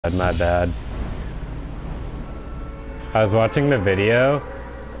My bad. I was watching the video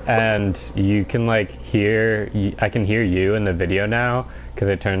and you can like I can hear you in the video now because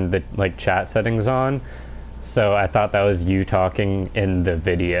I turned the like chat settings on. So I thought that was you talking in the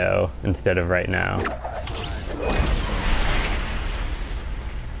video instead of right now.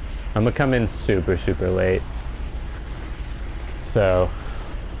 I'm gonna come in super late. So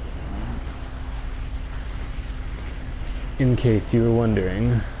in case you were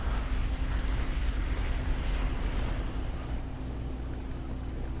wondering.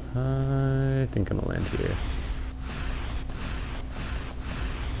 I think I'm gonna land here.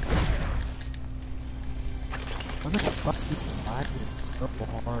 What the fuck is lagging so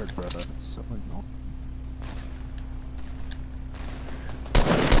hard, bro? It's so annoying.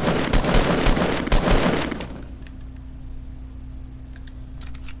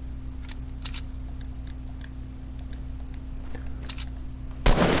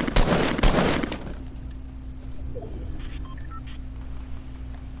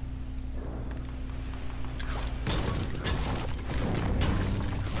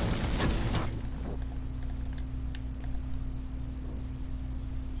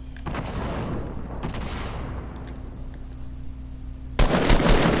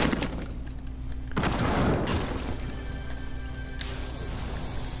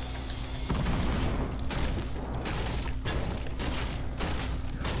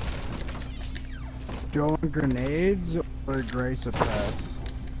 Do you want grenades or gray suppress?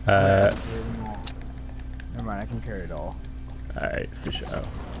 Never mind, I can carry it all. Alright, for sure.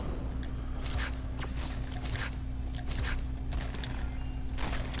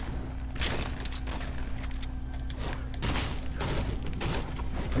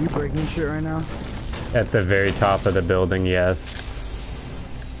 Are you breaking shit right now? At the very top of the building, yes.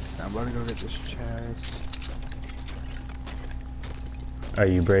 I'm about to go get this chest. Are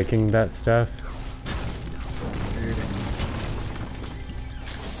you breaking that stuff? Dude.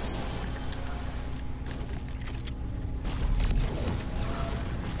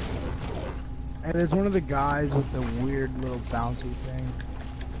 Hey, there's one of the guys with the weird little bouncy thing.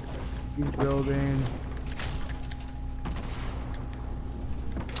 He's building.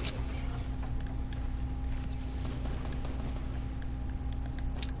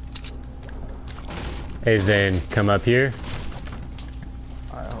 Hey Zane, come up here.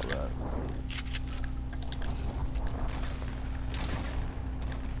 Alright, hold up.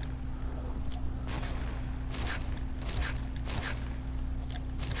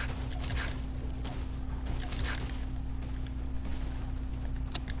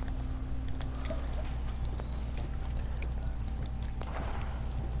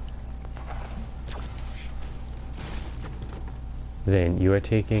 Zane, you are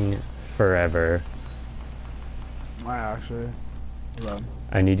taking forever. Why actually? Hold up.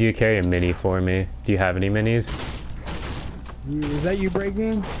 I need you to carry a mini for me. Do you have any minis? Is that you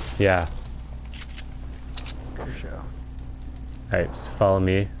breaking? Yeah. For sure. Alright, just follow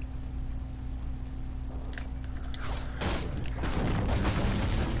me.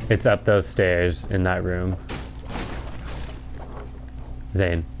 It's up those stairs in that room.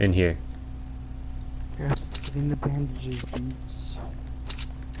 Zane, in here. Yes, get in the bandages, beats.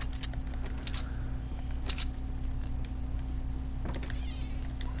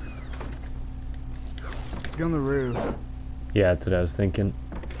 Let's go on the roof. Yeah, that's what I was thinking.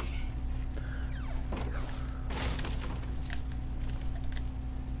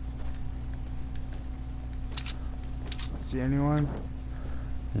 See anyone?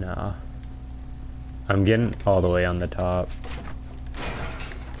 Nah. I'm getting all the way on the top.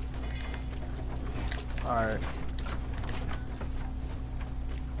 Alright.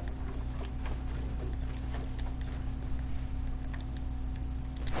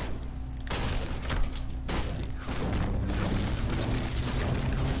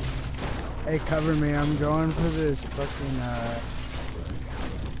 Hey, cover me. I'm going for this fucking,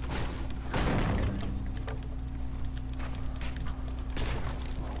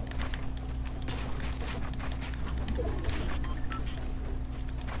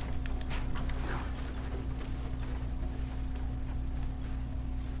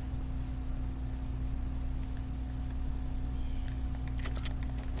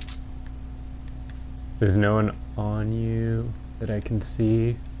 There's no one on you that I can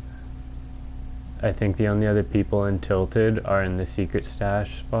see. I think the only other people in Tilted are in the secret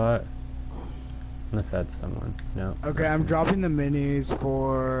stash spot. Unless that's someone. No. Okay, I'm dropping the minis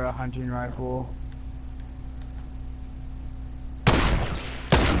for a hunting rifle.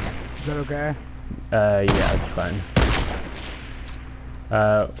 Is that okay? Yeah, it's fine.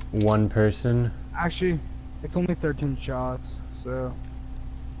 One person. Actually, it's only 13 shots, so...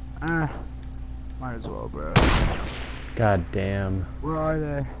 Might as well, bro. God damn. Where are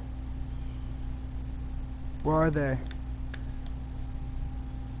they? Where are they?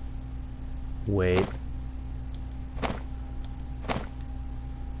 Wait.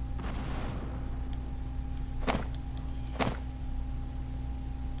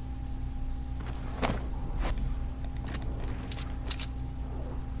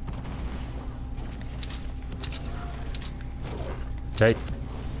 Hey.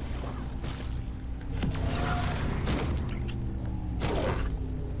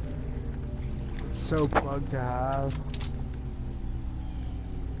 So plugged to have.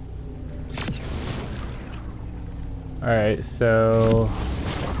 Alright, so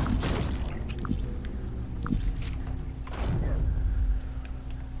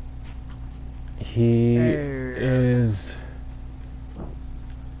he is.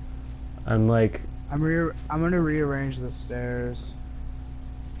 I'm like. I'm gonna rearrange the stairs.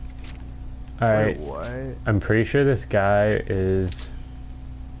 Alright. Wait, what? I'm pretty sure this guy is.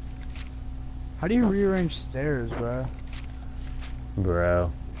 How do you rearrange stairs, bro?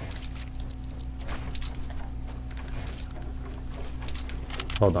 Bro.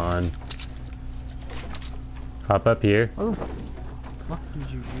 Hold on. Hop up here. How the fuck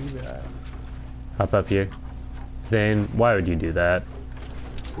did you do that? Hop up here. Zane, why would you do that?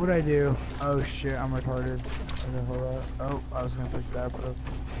 What'd I do? Oh shit, I'm retarded. Okay, hold up. Oh, I was gonna fix that, but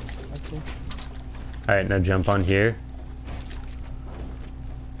okay. Alright, now jump on here.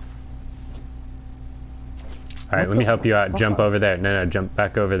 Alright, let me help you out. Jump over there. No, jump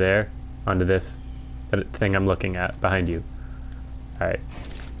back over there. Onto this thing I'm looking at behind you. Alright.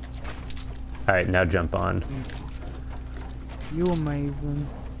 Alright, now jump on. You amazing.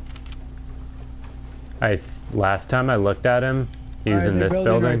 Last time I looked at him, he was in this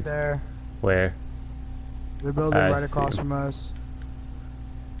building. Right there. Where? They're building I right across see. from us.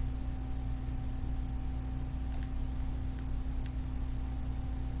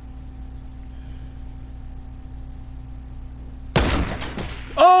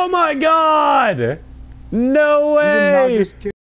 Oh my god! No You did not way! just